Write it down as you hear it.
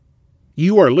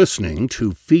You are listening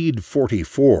to Feed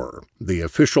 44, the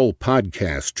official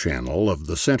podcast channel of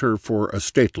the Center for a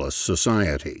Stateless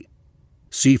Society.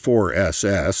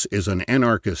 C4SS is an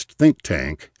anarchist think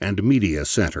tank and media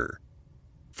center.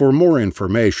 For more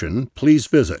information, please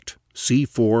visit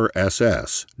c4ss.org.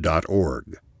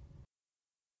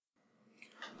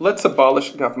 Let's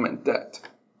Abolish Government Debt.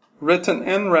 Written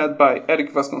and read by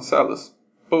Eric Vasconcelos.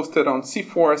 Posted on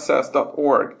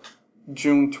c4ss.org,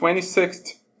 June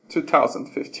 26,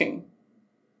 2015.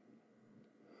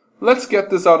 Let's get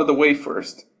this out of the way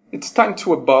first. It's time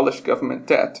to abolish government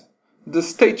debt. The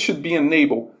state should be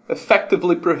enabled,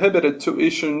 effectively prohibited to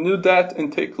issue new debt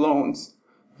and take loans.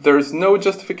 There is no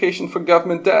justification for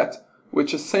government debt,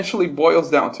 which essentially boils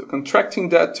down to contracting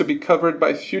debt to be covered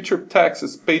by future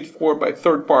taxes paid for by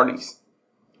third parties.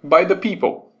 By the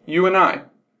people, you and I.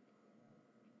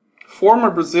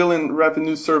 Former Brazilian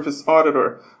Revenue Service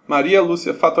Auditor Maria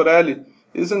Lúcia Fattorelli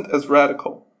isn't as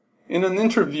radical. In an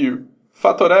interview,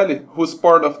 Fattorelli, who is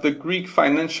part of the Greek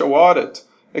financial audit,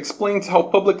 explains how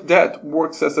public debt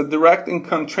works as a direct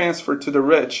income transfer to the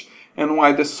rich and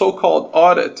why the so-called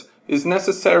audit is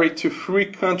necessary to free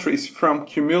countries from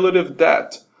cumulative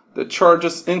debt that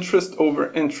charges interest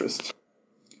over interest.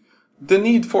 The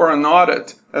need for an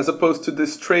audit, as opposed to the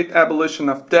straight abolition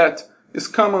of debt, is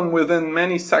common within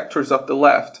many sectors of the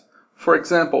left. For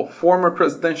example, former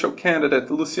presidential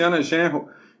candidate Luciana Genro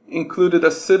included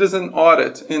a citizen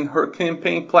audit in her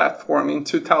campaign platform in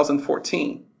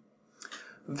 2014.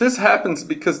 This happens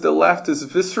because the left is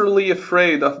viscerally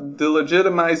afraid of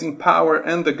delegitimizing power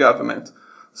and the government,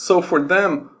 so for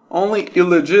them, only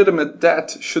illegitimate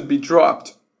debt should be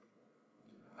dropped.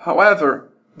 However,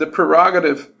 the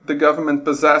prerogative the government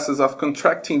possesses of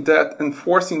contracting debt and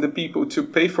forcing the people to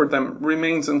pay for them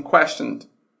remains unquestioned.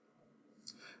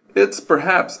 It's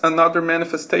perhaps another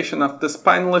manifestation of the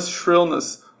spineless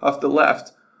shrillness of the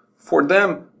left. For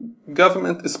them,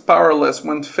 government is powerless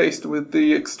when faced with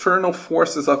the external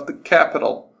forces of the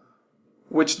capital,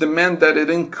 which demand that it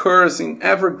incurs in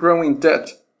ever-growing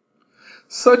debt.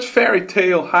 Such fairy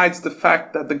tale hides the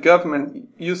fact that the government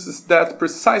uses debt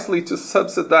precisely to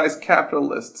subsidize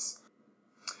capitalists.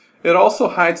 It also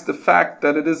hides the fact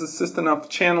that it is a system of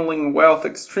channeling wealth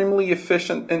extremely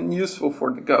efficient and useful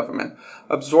for the government,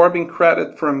 absorbing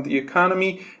credit from the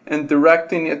economy and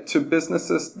directing it to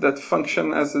businesses that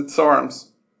function as its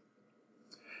arms.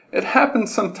 It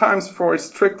happens sometimes for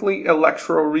strictly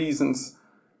electoral reasons.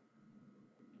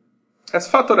 As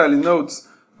Fattorelli notes,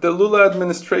 the Lula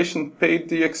administration paid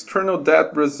the external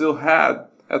debt Brazil had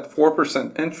at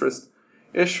 4% interest,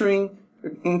 issuing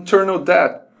internal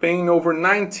debt paying over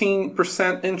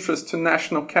 19% interest to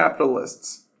national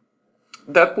capitalists.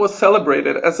 That was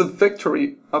celebrated as a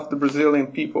victory of the Brazilian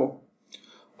people.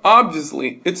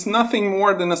 Obviously, it's nothing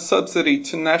more than a subsidy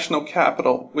to national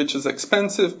capital, which is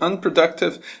expensive,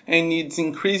 unproductive, and needs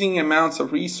increasing amounts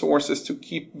of resources to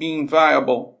keep being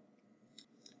viable.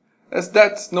 As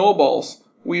that snowballs,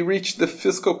 we reach the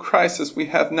fiscal crisis we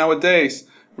have nowadays,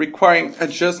 requiring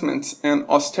adjustments and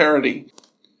austerity,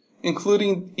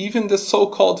 including even the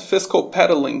so-called fiscal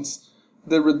peddlings,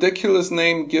 the ridiculous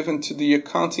name given to the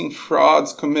accounting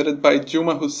frauds committed by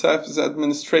Dilma Rousseff's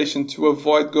administration to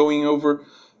avoid going over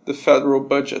the federal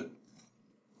budget.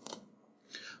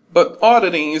 But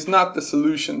auditing is not the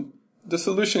solution. The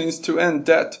solution is to end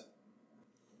debt.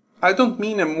 I don't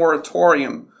mean a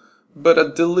moratorium, but a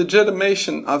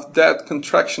delegitimation of debt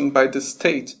contraction by the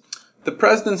state. The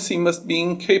presidency must be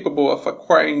incapable of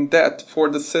acquiring debt for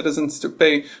the citizens to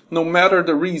pay, no matter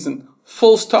the reason.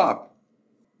 Full stop.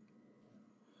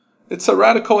 It's a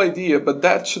radical idea, but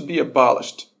that should be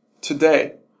abolished.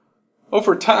 Today.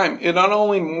 Over time, it not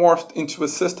only morphed into a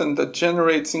system that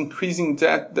generates increasing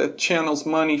debt that channels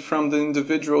money from the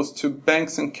individuals to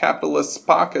banks and capitalists'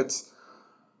 pockets,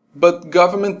 but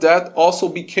government debt also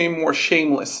became more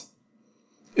shameless.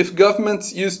 If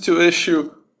governments used to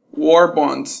issue war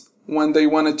bonds when they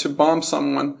wanted to bomb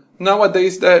someone,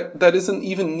 nowadays that isn't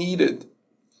even needed.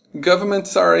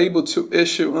 Governments are able to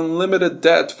issue unlimited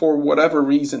debt for whatever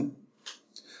reason.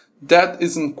 Debt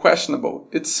isn't questionable.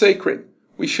 It's sacred.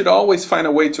 We should always find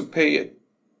a way to pay it.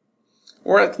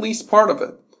 Or at least part of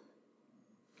it.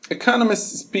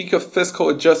 Economists speak of fiscal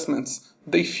adjustments.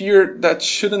 They fear that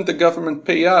shouldn't the government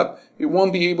pay up, it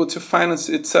won't be able to finance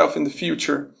itself in the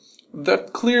future.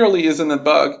 That clearly isn't a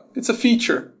bug. It's a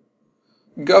feature.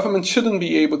 Government shouldn't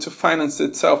be able to finance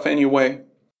itself anyway.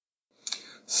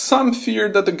 Some fear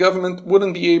that the government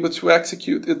wouldn't be able to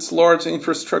execute its large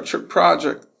infrastructure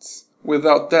projects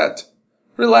without debt.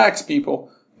 Relax,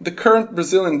 people. The current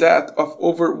Brazilian debt of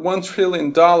over $1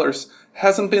 trillion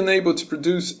hasn't been able to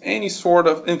produce any sort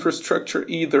of infrastructure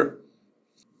either.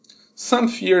 Some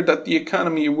fear that the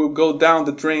economy will go down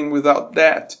the drain without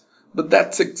debt, but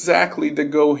that's exactly the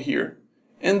goal here.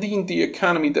 Ending the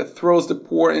economy that throws the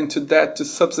poor into debt to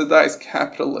subsidize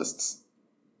capitalists.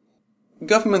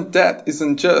 Government debt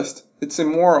isn't just, it's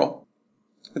immoral.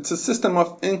 It's a system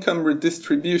of income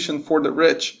redistribution for the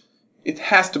rich. It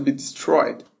has to be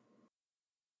destroyed.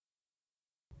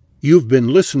 You've been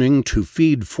listening to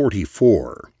Feed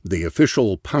 44, the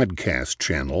official podcast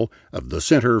channel of the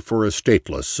Center for a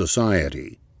Stateless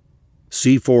Society.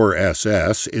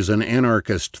 C4SS is an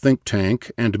anarchist think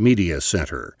tank and media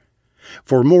center.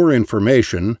 For more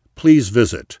information, please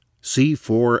visit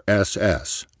c4ss.org.